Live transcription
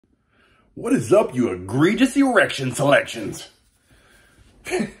What is up, you egregious erection selections?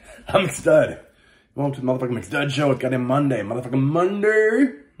 I'm McStud. Welcome to the motherfucking McStud show. It's goddamn Monday. Motherfucking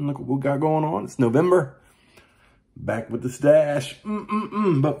Monday. Look what we got going on. It's November. Back with the stash.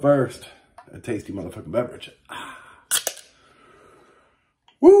 But first, a tasty motherfucking beverage.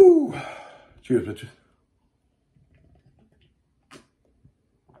 Woo! Cheers, bitches.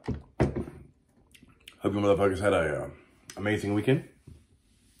 Hope you motherfuckers had a amazing weekend.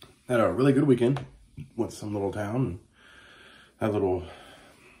 Had a really good weekend. Went to some little town and had a little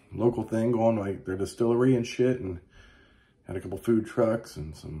local thing going, like their distillery and shit, and had a couple food trucks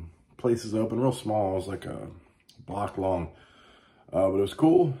and some places open, real small. It was like a block long, but it was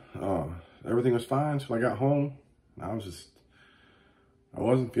cool. Everything was fine. So I got home, I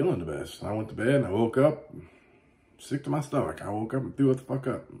wasn't feeling the best. I went to bed and I woke up sick to my stomach. I woke up and threw it the fuck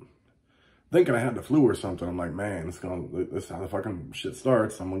up, thinking I had the flu or something. I'm like, man, this is how the fucking shit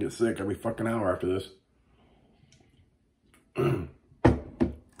starts. I'm gonna get sick every fucking hour after this.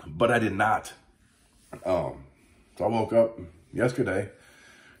 But I did not. So I woke up yesterday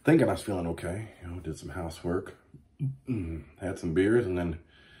thinking I was feeling okay. You know, did some housework, had some beers, and then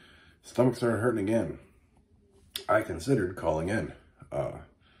stomach started hurting again. I considered calling in.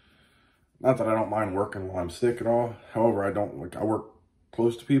 Not that I don't mind working while I'm sick at all. However, I work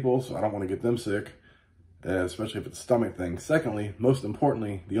close to people, so I don't want to get them sick, especially if it's a stomach thing. Secondly, most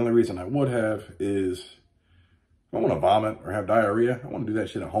importantly, the only reason I would have is if I want to vomit or have diarrhea, I want to do that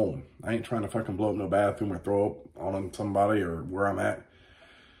shit at home. I ain't trying to fucking blow up no bathroom or throw up on somebody or where I'm at.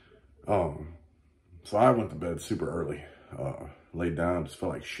 So I went to bed super early, laid down, just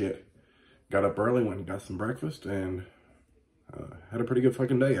felt like shit. Got up early, went and got some breakfast, and had a pretty good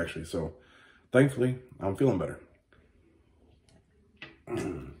fucking day, actually. So thankfully, I'm feeling better.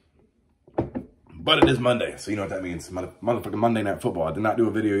 But it is Monday, so you know what that means. Motherfucking Monday Night Football. I did not do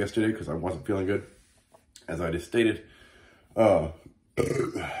a video yesterday because I wasn't feeling good, as I just stated. I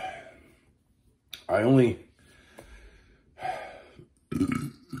only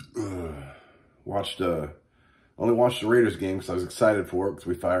watched the Raiders game because I was excited for it because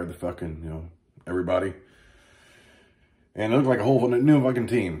we fired the fucking, everybody. And it looked like a whole new fucking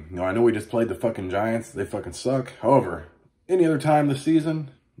team. I know we just played the fucking Giants. They fucking suck. However, any other time this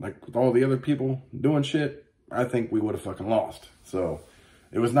season, like with all the other people doing shit, I think we would have fucking lost. So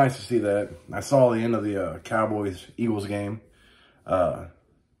it was nice to see that. I saw the end of the Cowboys-Eagles game. You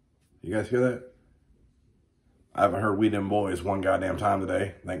guys hear that? I haven't heard "We Dem Boys" one goddamn time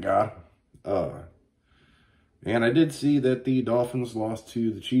today, thank God. And I did see that the Dolphins lost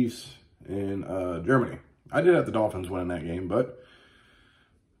to the Chiefs in Germany. I did have the Dolphins winning that game, but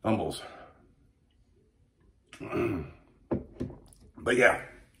fumbles. But yeah,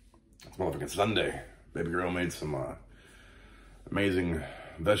 it's motherfucking Sunday. Baby girl made some amazing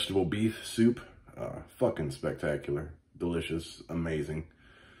vegetable beef soup. Fucking spectacular, delicious, amazing.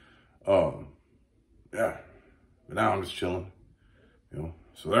 Yeah, but now I'm just chilling,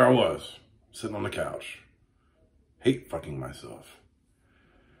 So there I was, sitting on the couch, hate fucking myself.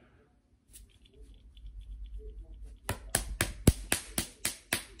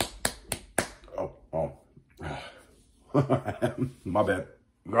 My bad.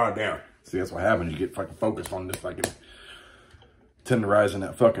 God damn. See, that's what happens. You get fucking focused on just fucking tenderizing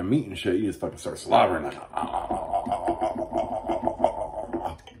that fucking meat and shit. You just fucking start slobbering like,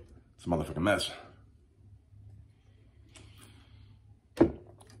 it's a motherfucking mess.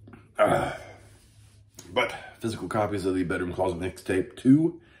 But physical copies of the Bedroom Closet Mixtape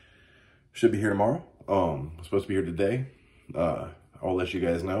 2 should be here tomorrow. It's supposed to be here today. I'll let you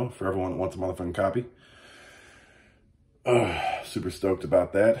guys know for everyone that wants a motherfucking copy. Super stoked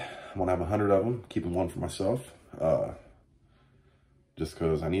about that. I want to have 100 of them, keeping one for myself. Just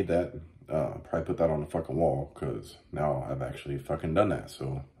because I need that. Probably put that on the fucking wall because now I've actually fucking done that.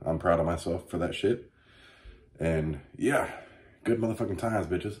 So I'm proud of myself for that shit. And yeah, good motherfucking times,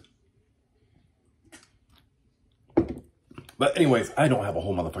 bitches. But anyways, I don't have a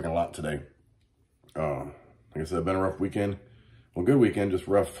whole motherfucking lot today. Like I said, been a rough weekend. Well, good weekend, just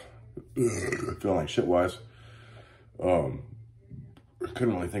rough. Feeling like shit-wise.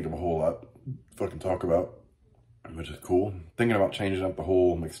 Couldn't really think of a whole lot to fucking talk about, which is cool. Thinking about changing up the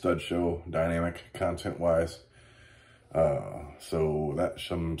whole McStud show dynamic, content-wise. So that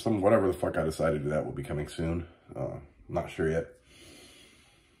some whatever the fuck I decide to do, that will be coming soon. Not sure yet.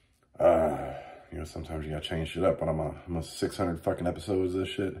 Sometimes you gotta change shit up, but I'm almost 600 fucking episodes of this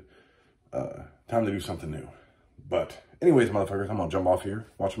shit. Time to do something new. But anyways, motherfuckers, I'm gonna jump off here,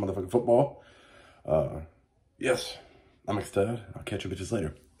 watch motherfucking football. Yes, I'm McStud. I'll catch you bitches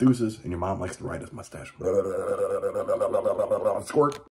later. Deuces, and your mom likes to ride his mustache. Squirt.